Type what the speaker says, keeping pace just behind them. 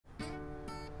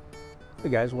Hey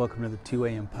guys, welcome to the 2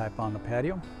 a.m. pipe on the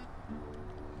patio.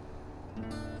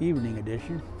 Evening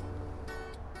edition.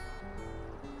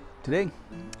 Today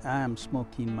I'm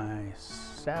smoking my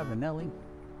Savinelli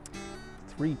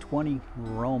 320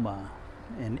 Roma,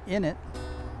 and in it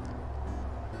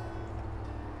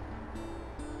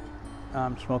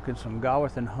I'm smoking some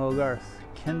Gaworth and Hogarth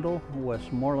Kindle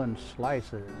Westmoreland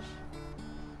slices.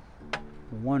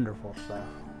 Wonderful stuff.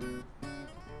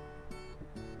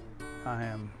 I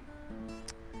am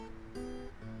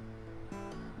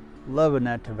loving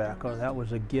that tobacco. That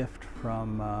was a gift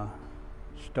from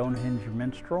Stonehenge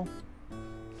Minstrel.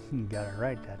 You got it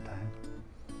right that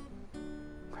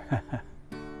time.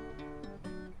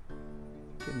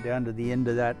 Getting down to the end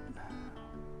of that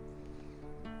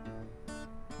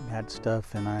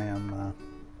stuff, and I am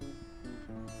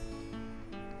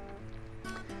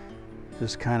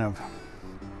just kind of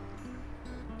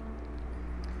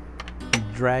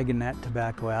dragging that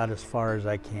tobacco out as far as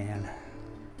I can.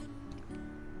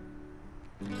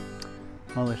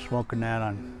 Only smoking that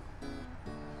on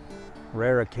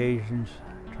rare occasions,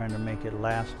 trying to make it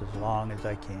last as long as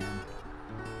I can.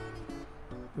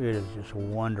 It is just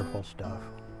wonderful stuff.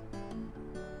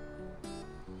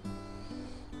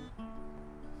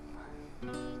 I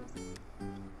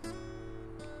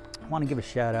want to give a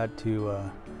shout out to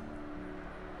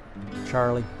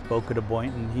Charlie, Boca to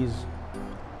Boynton.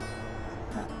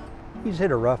 He's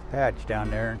hit a rough patch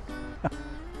down there.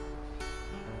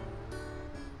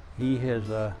 He has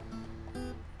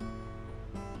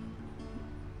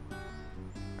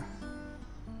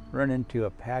run into a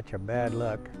patch of bad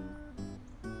luck.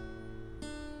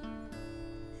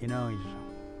 You know, he's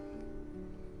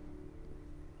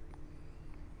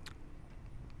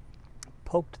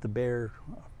poked the bear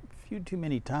a few too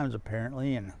many times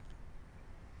apparently, and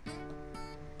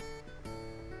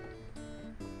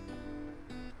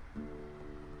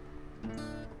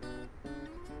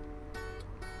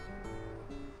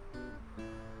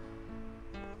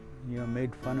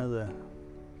made fun of the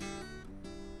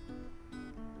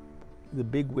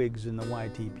bigwigs in the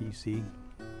YTPC,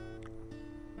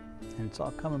 and it's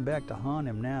all coming back to haunt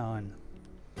him now. And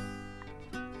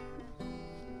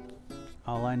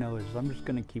all I know is I'm just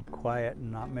going to keep quiet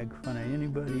and not make fun of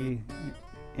anybody,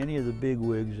 any of the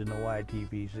bigwigs in the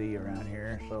YTPC around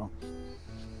here. So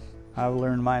I've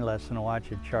learned my lesson of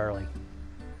watching Charlie.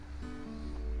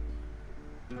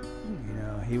 You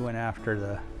know, he went after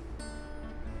the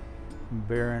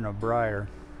bear in a briar.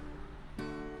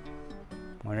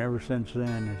 And ever since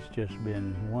then, it's just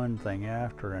been one thing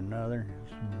after another.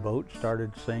 His boat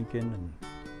started sinking, and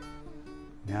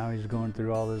now he's going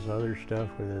through all this other stuff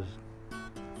with his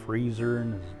freezer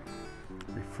and his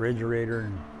refrigerator,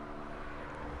 and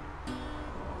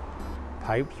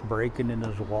pipes breaking in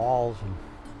his walls.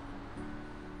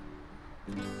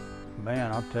 And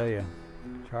man, I'll tell you,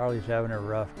 Charlie's having it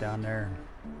rough down there.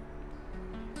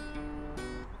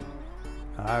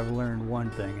 I've learned one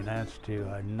thing, and that's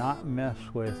to not mess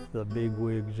with the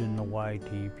bigwigs in the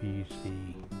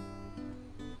YTPC.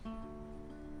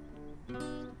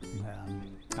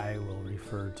 I will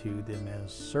refer to them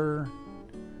as sir,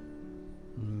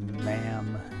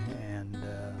 ma'am, and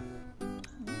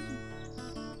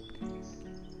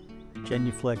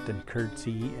genuflect and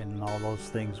curtsy and all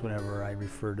those things whenever I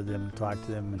refer to them and talk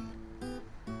to them. And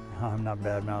I'm not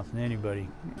bad-mouthing anybody.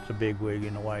 It's a bigwig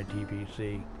in the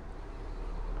YTPC.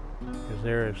 Because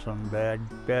there is some bad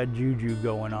juju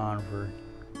going on for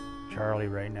Charlie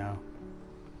right now.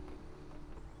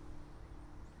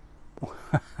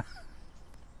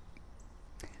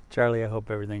 Charlie, I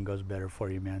hope everything goes better for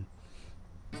you, man.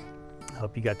 I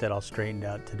hope you got that all straightened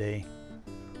out today.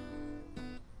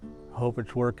 I hope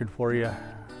it's working for you.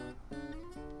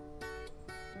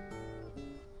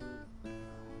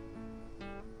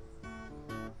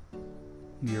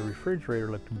 Your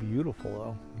refrigerator looked beautiful,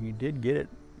 though. You did get it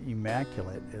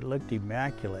immaculate. It looked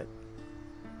immaculate.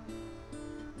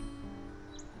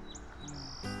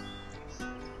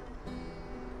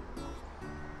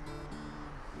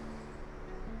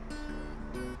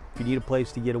 If you need a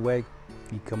place to get away,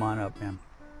 you come on up, man.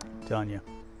 I'm telling you,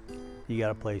 you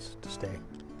got a place to stay.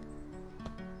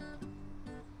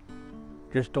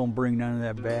 Just don't bring none of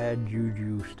that bad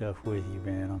juju stuff with you,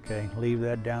 man, okay? Leave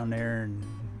that down there in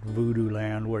voodoo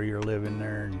land where you're living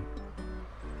there. And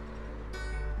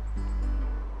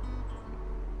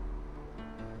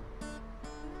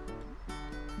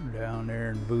down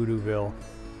there in Voodooville.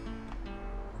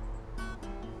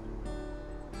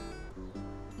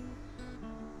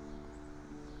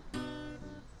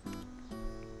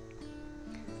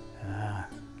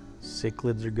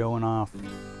 Cichlids are going off.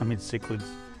 I mean cichlids,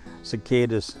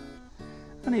 cicadas.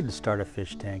 I need to start a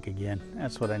fish tank again.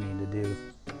 That's what I need to do.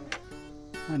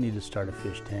 I need to start a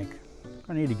fish tank.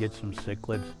 I need to get some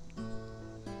cichlids.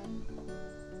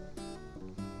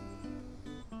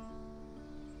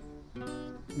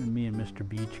 And me and Mr.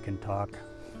 Beach can talk.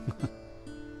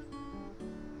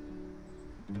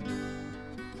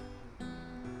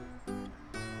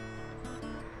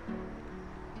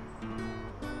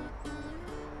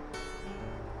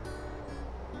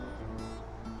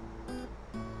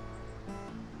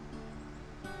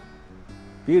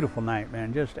 Beautiful night,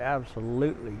 man. Just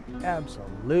absolutely,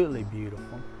 absolutely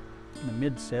beautiful. In the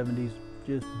mid 70s,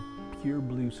 just pure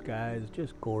blue skies,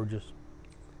 just gorgeous.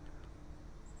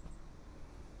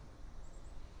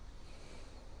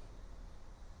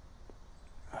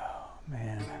 Oh,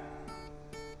 man.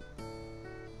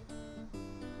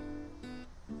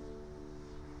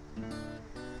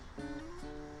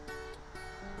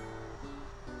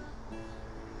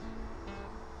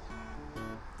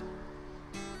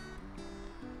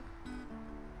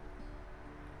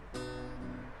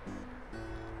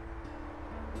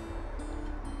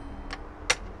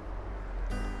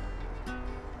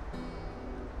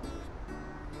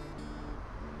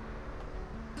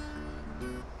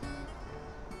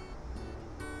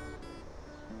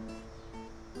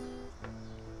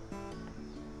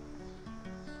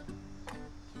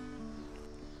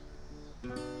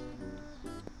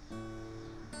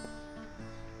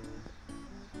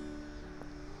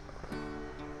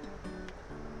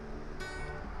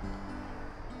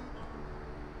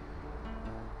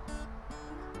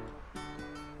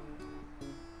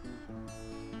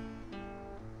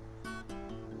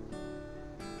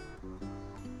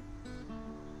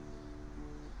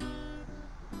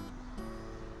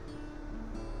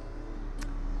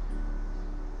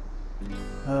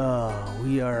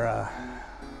 We are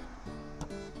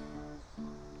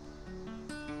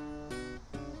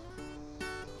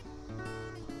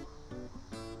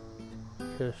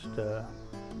just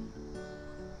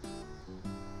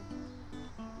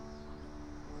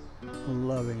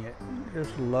loving it.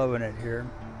 Just loving it here.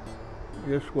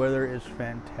 This weather is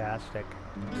fantastic.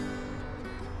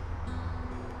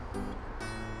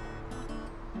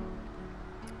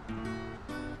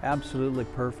 Absolutely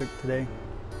perfect today.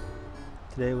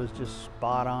 Today was just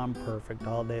spot on perfect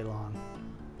all day long.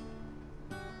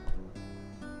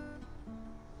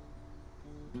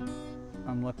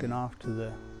 I'm looking off to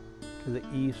the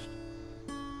east.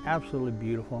 Absolutely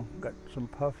beautiful. Got some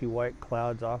puffy white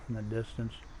clouds off in the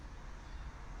distance.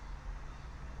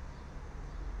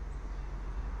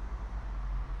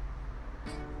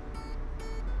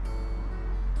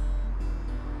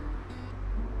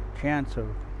 Chance of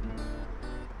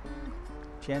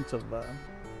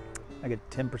I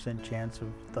get 10% chance of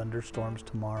thunderstorms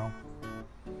tomorrow.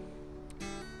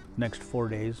 Next 4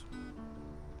 days,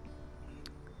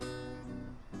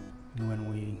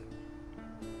 when we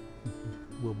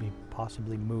will be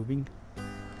possibly moving.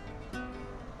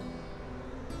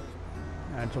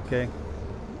 That's okay.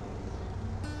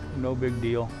 No big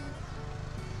deal.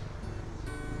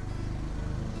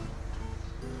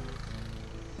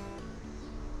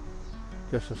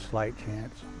 Just a slight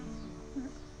chance.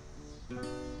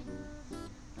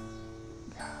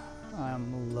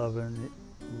 I'm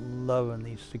loving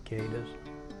these cicadas.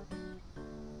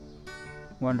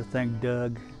 Wanted to thank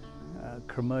Doug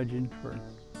Curmudgeon for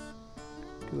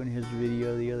doing his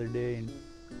video the other day and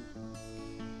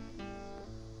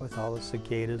with all the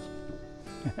cicadas.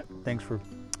 Thanks for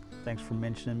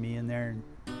mentioning me in there and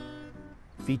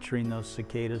featuring those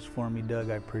cicadas for me, Doug.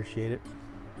 I appreciate it.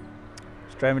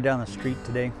 Just driving down the street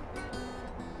today.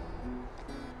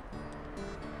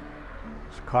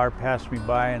 Car passed me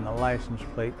by and the license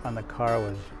plate on the car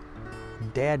was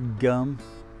Dadgum.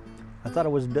 I thought it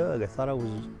was Doug. I thought it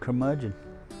was Curmudgeon.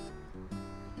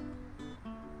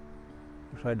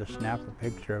 So I had to snap a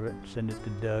picture of it and send it to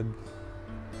Doug.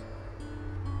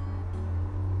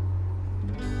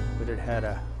 But it had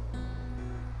a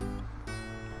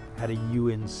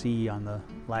UNC on the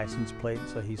license plate,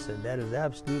 so he said, "That is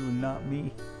absolutely not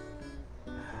me.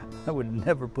 I would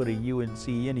never put a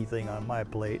UNC anything on my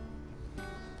plate."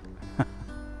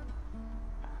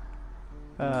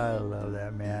 I love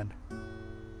that man.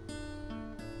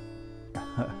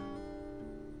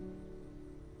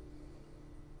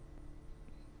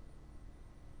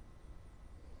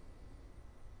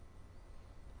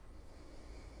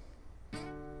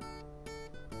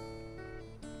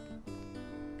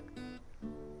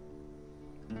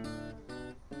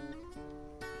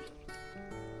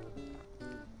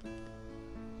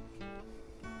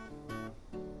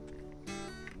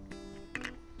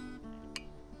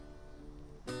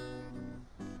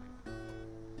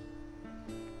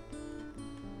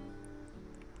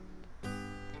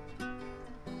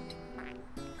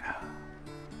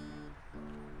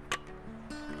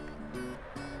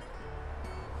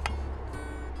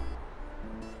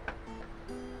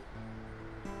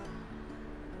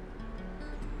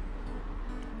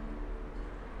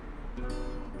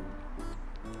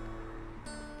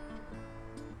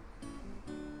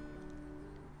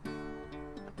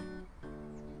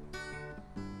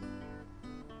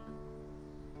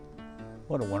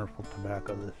 What a wonderful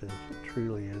tobacco this is. It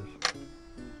truly is.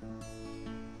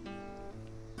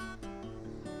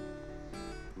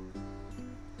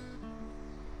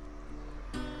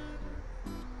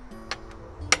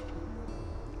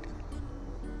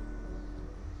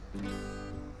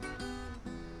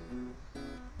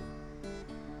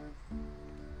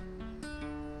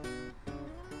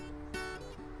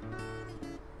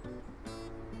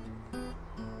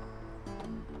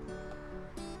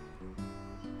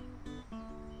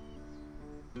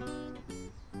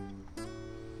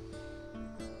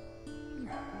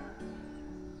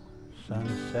 Sun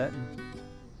is setting.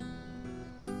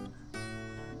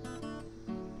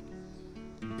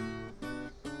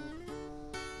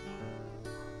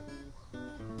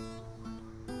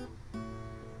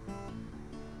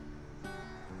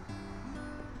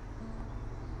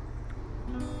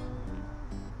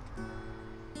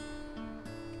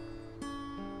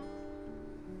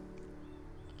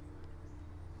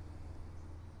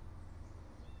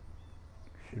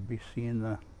 Should be seeing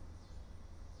the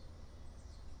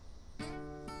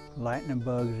lightning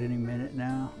bugs any minute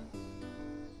now.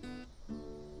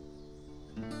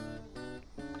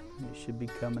 It should be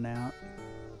coming out.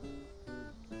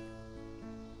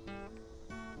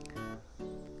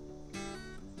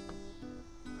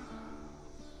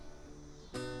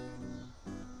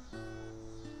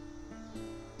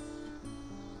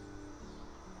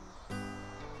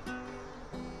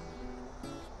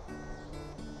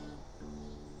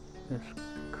 This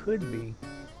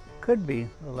could be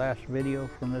the last video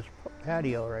from this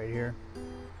patio right here.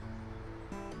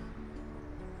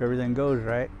 If everything goes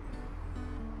right.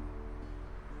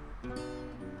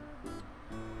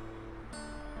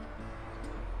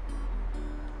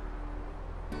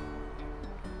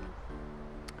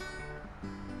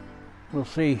 We'll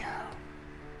see.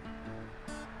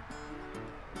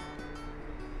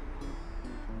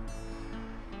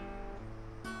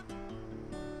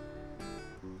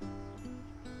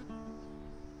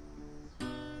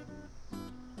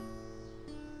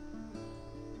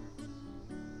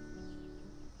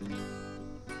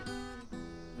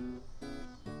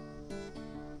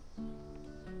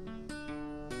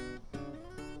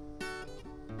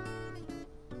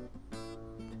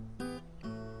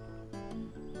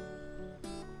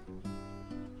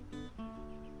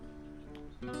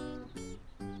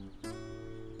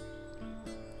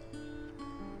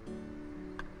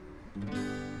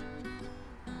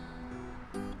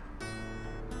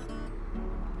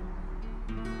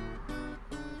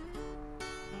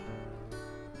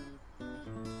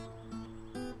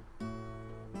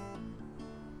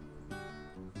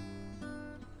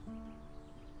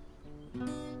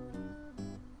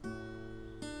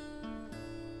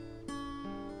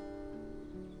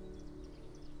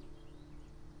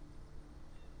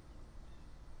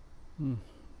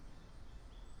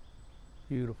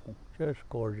 Beautiful, just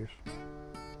gorgeous.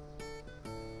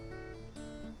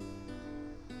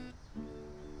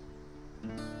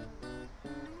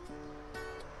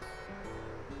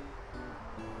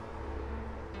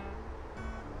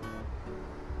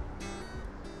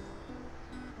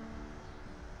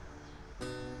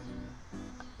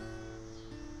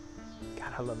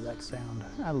 God, I love that sound.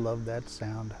 I love that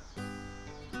sound.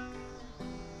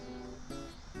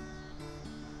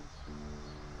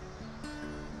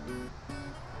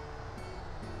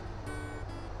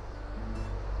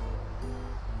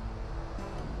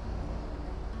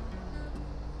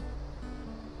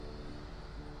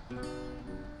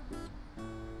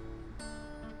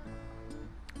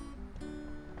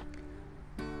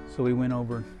 So we went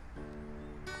over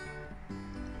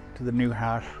to the new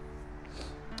house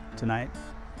tonight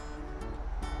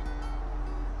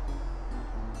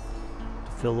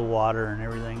to fill the water and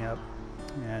everything up,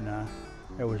 and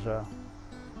there was a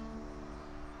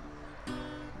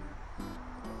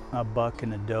buck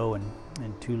and a doe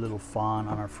and two little fawn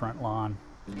on our front lawn,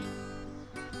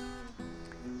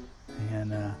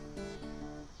 and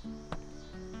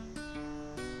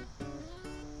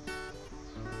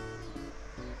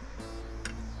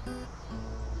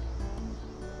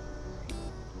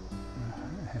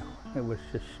it was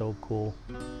just so cool.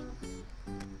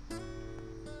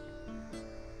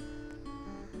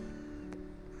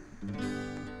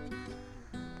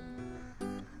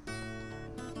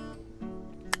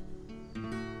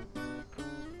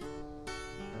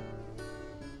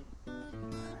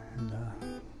 And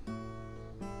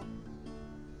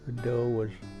the doe was,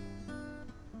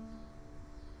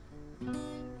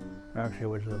 actually it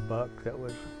was the buck that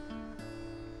was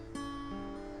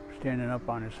standing up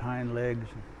on his hind legs,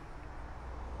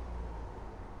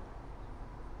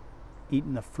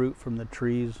 eating the fruit from the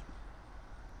trees.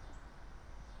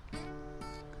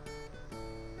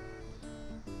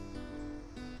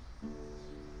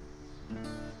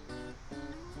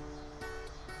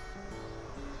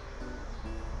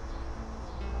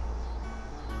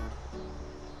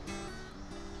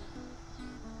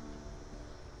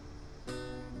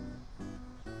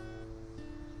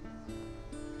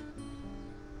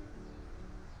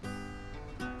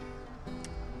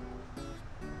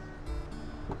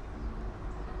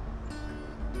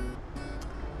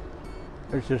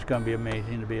 It's just going to be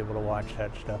amazing to be able to watch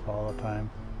that stuff all the time.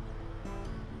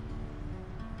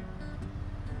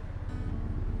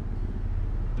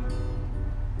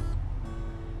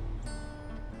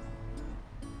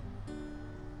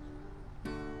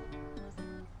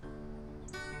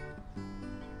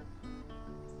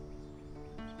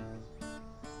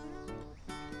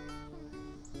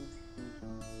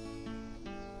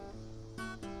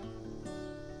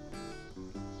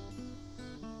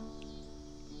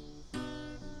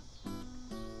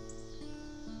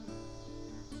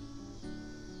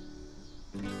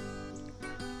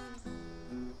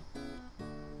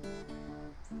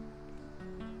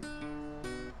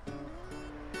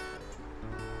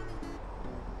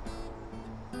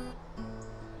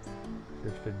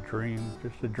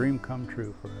 Just a dream come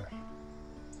true for us.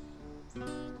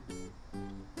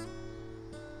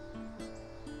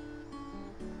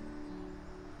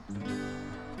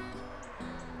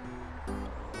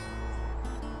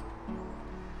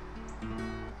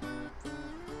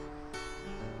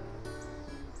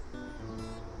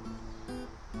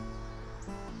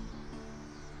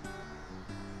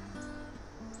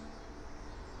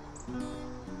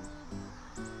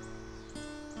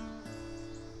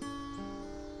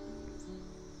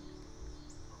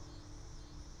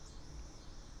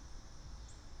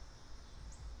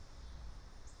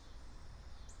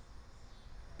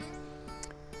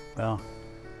 Well,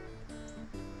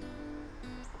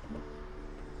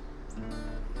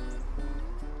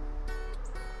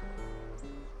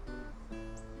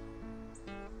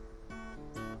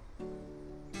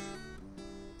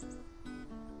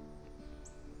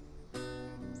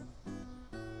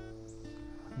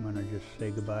 I'm going to just say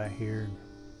goodbye here.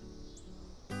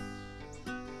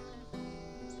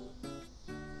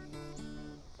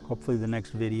 Hopefully the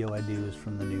next video I do is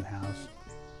from the new house.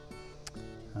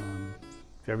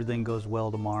 If everything goes well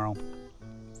tomorrow,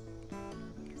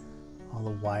 all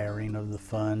the wiring of the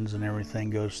funds and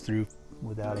everything goes through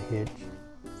without a hitch,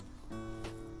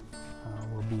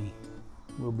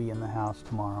 we'll be in the house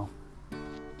tomorrow.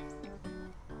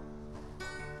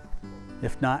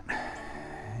 If not,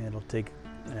 it'll take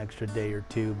an extra day or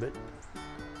two, but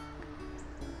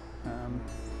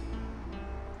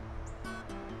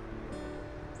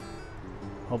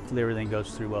hopefully everything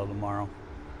goes through well tomorrow.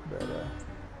 But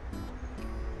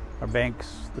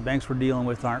the banks we're dealing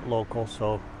with aren't local,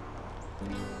 so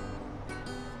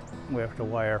we have to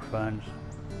wire funds.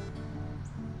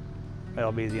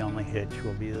 That'll be the only hitch,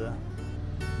 will be the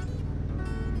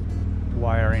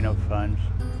wiring of funds.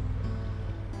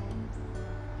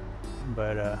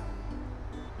 But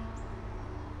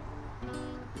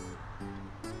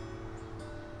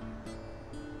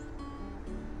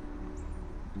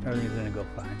everything's gonna go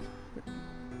fine.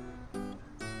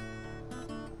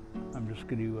 I'm just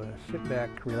going to sit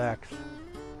back, relax,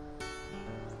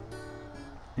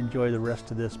 enjoy the rest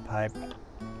of this pipe,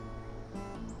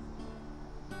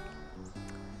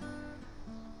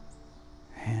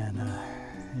 and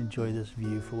enjoy this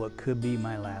view for what could be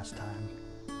my last time.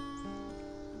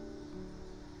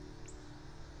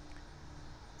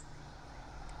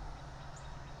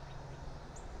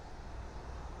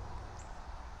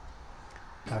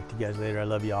 Talk to you guys later. I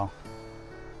love y'all.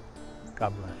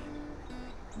 God bless.